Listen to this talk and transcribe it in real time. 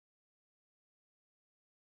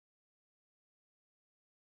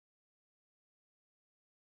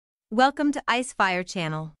Welcome to Icefire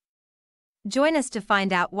channel. Join us to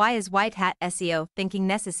find out why is white hat SEO thinking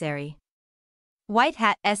necessary. White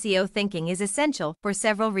hat SEO thinking is essential for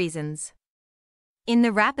several reasons. In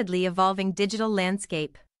the rapidly evolving digital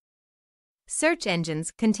landscape, search engines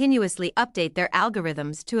continuously update their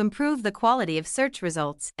algorithms to improve the quality of search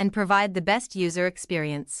results and provide the best user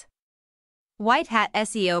experience. White hat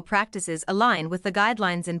SEO practices align with the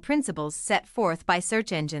guidelines and principles set forth by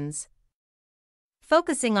search engines,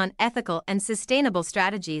 focusing on ethical and sustainable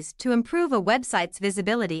strategies to improve a website's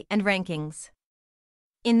visibility and rankings.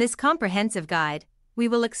 In this comprehensive guide, we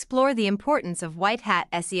will explore the importance of white hat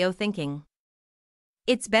SEO thinking,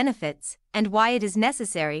 its benefits, and why it is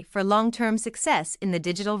necessary for long-term success in the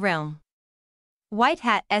digital realm. White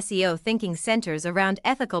hat SEO thinking centers around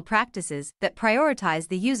ethical practices that prioritize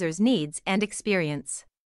the user's needs and experience.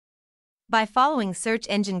 By following search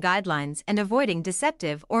engine guidelines and avoiding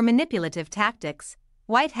deceptive or manipulative tactics,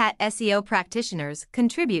 white hat SEO practitioners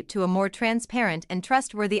contribute to a more transparent and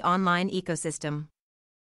trustworthy online ecosystem.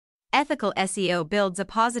 Ethical SEO builds a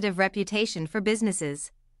positive reputation for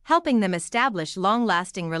businesses, helping them establish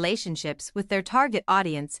long-lasting relationships with their target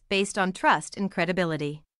audience based on trust and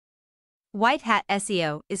credibility. White hat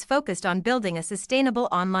SEO is focused on building a sustainable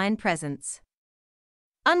online presence.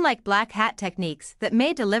 Unlike black hat techniques that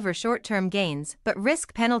may deliver short-term gains but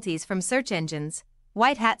risk penalties from search engines,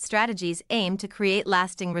 white hat strategies aim to create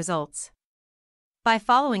lasting results. By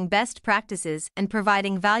following best practices and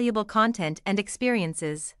providing valuable content and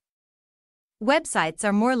experiences, websites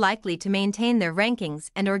are more likely to maintain their rankings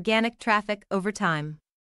and organic traffic over time.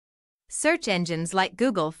 Search engines like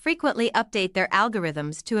Google frequently update their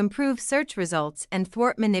algorithms to improve search results and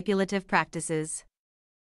thwart manipulative practices.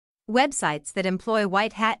 Websites that employ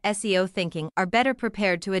white hat SEO thinking are better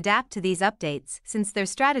prepared to adapt to these updates since their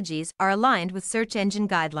strategies are aligned with search engine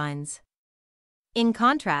guidelines. In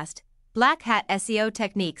contrast, black hat SEO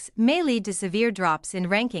techniques may lead to severe drops in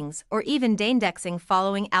rankings or even de-indexing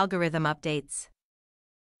following algorithm updates.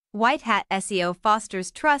 White hat SEO fosters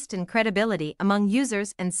trust and credibility among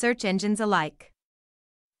users and search engines alike.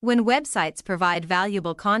 When websites provide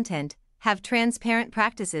valuable content, have transparent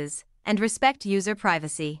practices, and respect user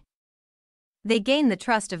privacy, they gain the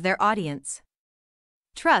trust of their audience.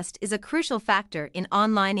 Trust is a crucial factor in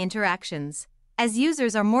online interactions, as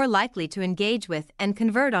users are more likely to engage with and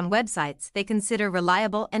convert on websites they consider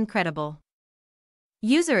reliable and credible.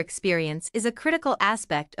 User experience is a critical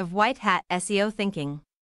aspect of white hat SEO thinking.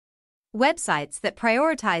 Websites that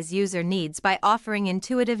prioritize user needs by offering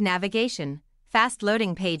intuitive navigation, fast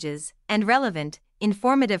loading pages, and relevant,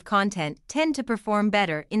 informative content tend to perform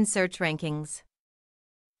better in search rankings.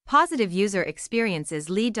 Positive user experiences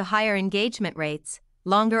lead to higher engagement rates,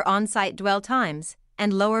 longer on-site dwell times,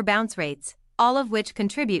 and lower bounce rates, all of which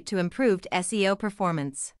contribute to improved SEO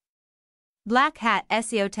performance. Black hat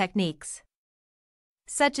SEO techniques,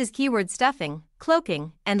 such as keyword stuffing,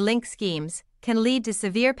 cloaking, and link schemes, can lead to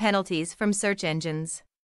severe penalties from search engines.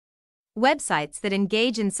 Websites that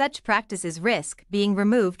engage in such practices risk being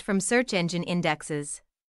removed from search engine indexes,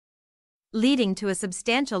 leading to a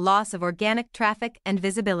substantial loss of organic traffic and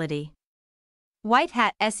visibility. White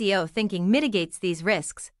hat SEO thinking mitigates these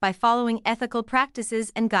risks by following ethical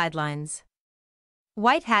practices and guidelines.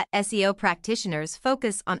 White hat SEO practitioners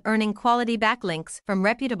focus on earning quality backlinks from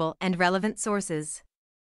reputable and relevant sources.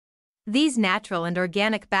 These natural and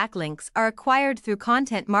organic backlinks are acquired through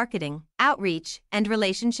content marketing, outreach, and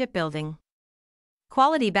relationship building.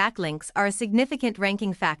 Quality backlinks are a significant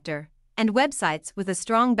ranking factor, and websites with a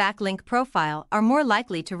strong backlink profile are more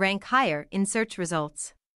likely to rank higher in search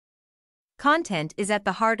results. Content is at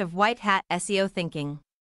the heart of white hat SEO thinking.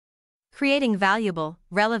 Creating valuable,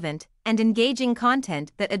 relevant, and engaging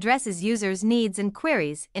content that addresses users' needs and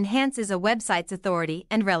queries enhances a website's authority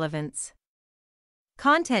and relevance.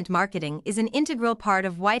 Content marketing is an integral part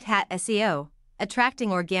of white hat SEO,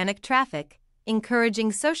 attracting organic traffic,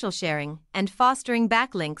 encouraging social sharing, and fostering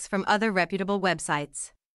backlinks from other reputable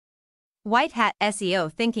websites. White hat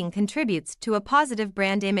SEO thinking contributes to a positive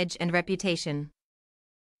brand image and reputation.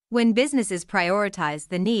 When businesses prioritize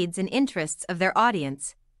the needs and interests of their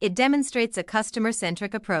audience, it demonstrates a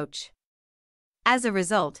customer-centric approach. As a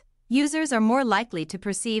result, users are more likely to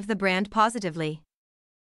perceive the brand positively,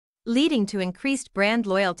 leading to increased brand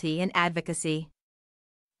loyalty and advocacy.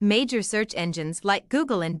 Major search engines like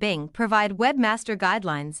Google and Bing provide webmaster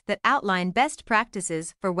guidelines that outline best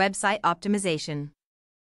practices for website optimization.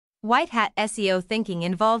 White hat SEO thinking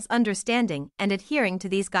involves understanding and adhering to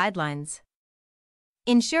these guidelines,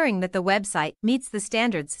 ensuring that the website meets the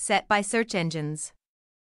standards set by search engines.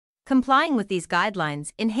 Complying with these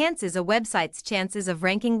guidelines enhances a website's chances of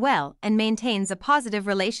ranking well and maintains a positive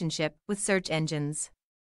relationship with search engines.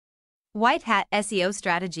 White hat SEO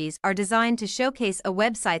strategies are designed to showcase a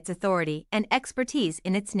website's authority and expertise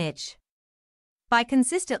in its niche. By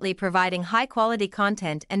consistently providing high-quality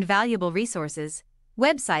content and valuable resources,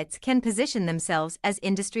 websites can position themselves as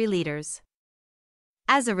industry leaders.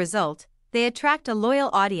 As a result, they attract a loyal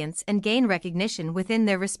audience and gain recognition within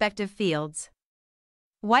their respective fields.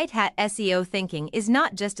 White hat SEO thinking is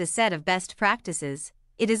not just a set of best practices,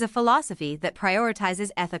 it is a philosophy that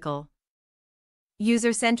prioritizes ethical,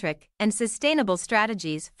 user-centric, and sustainable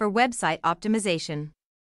strategies for website optimization.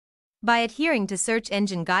 By adhering to search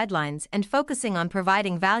engine guidelines and focusing on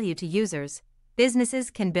providing value to users,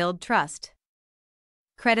 businesses can build trust,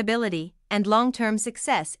 credibility, and long-term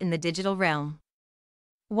success in the digital realm.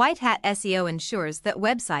 White hat SEO ensures that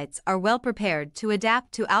websites are well prepared to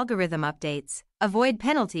adapt to algorithm updates, avoid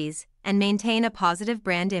penalties, and maintain a positive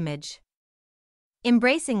brand image.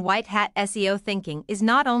 Embracing white hat SEO thinking is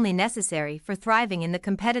not only necessary for thriving in the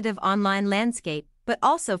competitive online landscape, but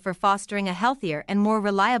also for fostering a healthier and more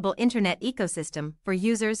reliable internet ecosystem for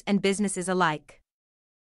users and businesses alike.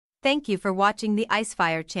 Thank you for watching the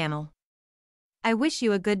Icefire channel. I wish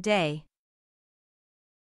you a good day.